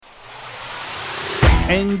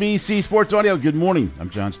NBC Sports Audio, good morning. I'm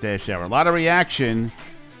John Stashower. A lot of reaction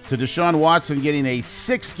to Deshaun Watson getting a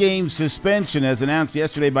 6-game suspension as announced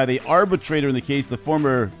yesterday by the arbitrator in the case, the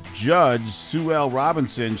former judge, Sue L.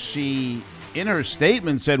 Robinson. She, in her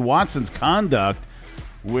statement, said Watson's conduct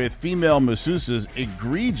with female masseuses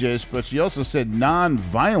egregious, but she also said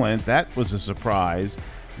non-violent. That was a surprise.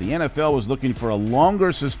 The NFL was looking for a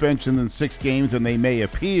longer suspension than 6 games, and they may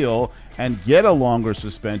appeal and get a longer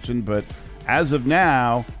suspension, but as of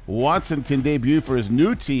now, Watson can debut for his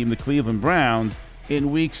new team, the Cleveland Browns,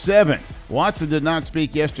 in Week 7. Watson did not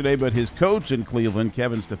speak yesterday, but his coach in Cleveland,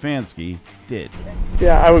 Kevin Stefanski, did.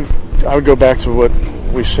 Yeah, I would go back to what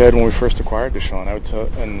we said when we first acquired Deshaun,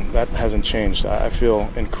 and that hasn't changed. I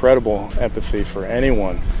feel incredible empathy for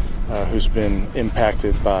anyone who's been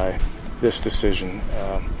impacted by this decision.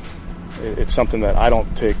 It's something that I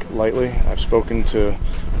don't take lightly. I've spoken to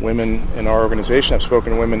women in our organization. I've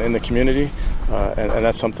spoken to women in the community, and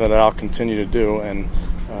that's something that I'll continue to do. And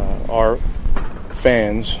our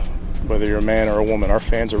fans, whether you're a man or a woman, our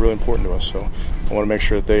fans are really important to us. So I want to make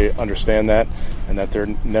sure that they understand that and that they're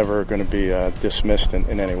never going to be dismissed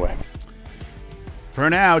in any way. For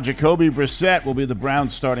now, Jacoby Brissett will be the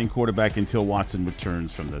Browns' starting quarterback until Watson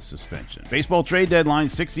returns from the suspension. Baseball trade deadline,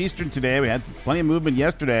 6 Eastern today. We had plenty of movement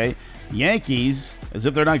yesterday. Yankees, as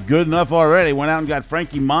if they're not good enough already, went out and got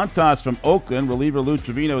Frankie Montas from Oakland, reliever Lou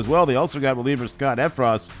Trevino as well. They also got reliever Scott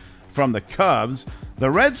Efros from the Cubs. The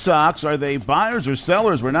Red Sox, are they buyers or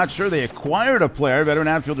sellers? We're not sure. They acquired a player, veteran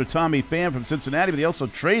outfielder Tommy Pham from Cincinnati, but they also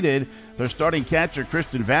traded their starting catcher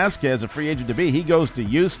Christian Vasquez, a free agent to be. He goes to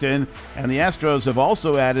Houston, and the Astros have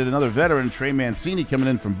also added another veteran, Trey Mancini, coming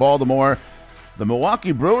in from Baltimore. The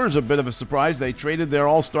Milwaukee Brewers, a bit of a surprise. They traded their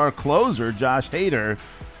all-star closer, Josh Hader,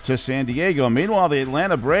 to San Diego. Meanwhile, the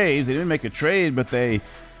Atlanta Braves, they didn't make a trade, but they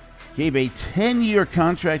gave a 10-year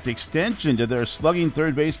contract extension to their slugging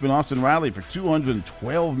third baseman Austin Riley for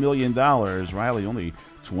 $212 million. Riley only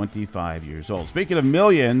 25 years old. Speaking of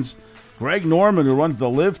millions, Greg Norman, who runs the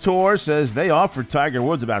Live Tour, says they offered Tiger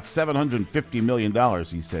Woods about $750 million.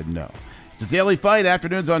 He said no. It's a daily fight.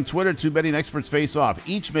 Afternoons on Twitter. 2 betting experts face off.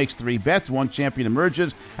 Each makes 3 bets. 1 champion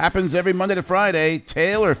emerges. Happens every Monday to Friday.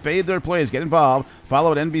 Tail or fade their plays. Get involved.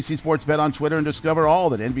 Follow at NBC Sports Bet on Twitter and discover all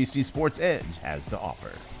that NBC Sports Edge has to offer.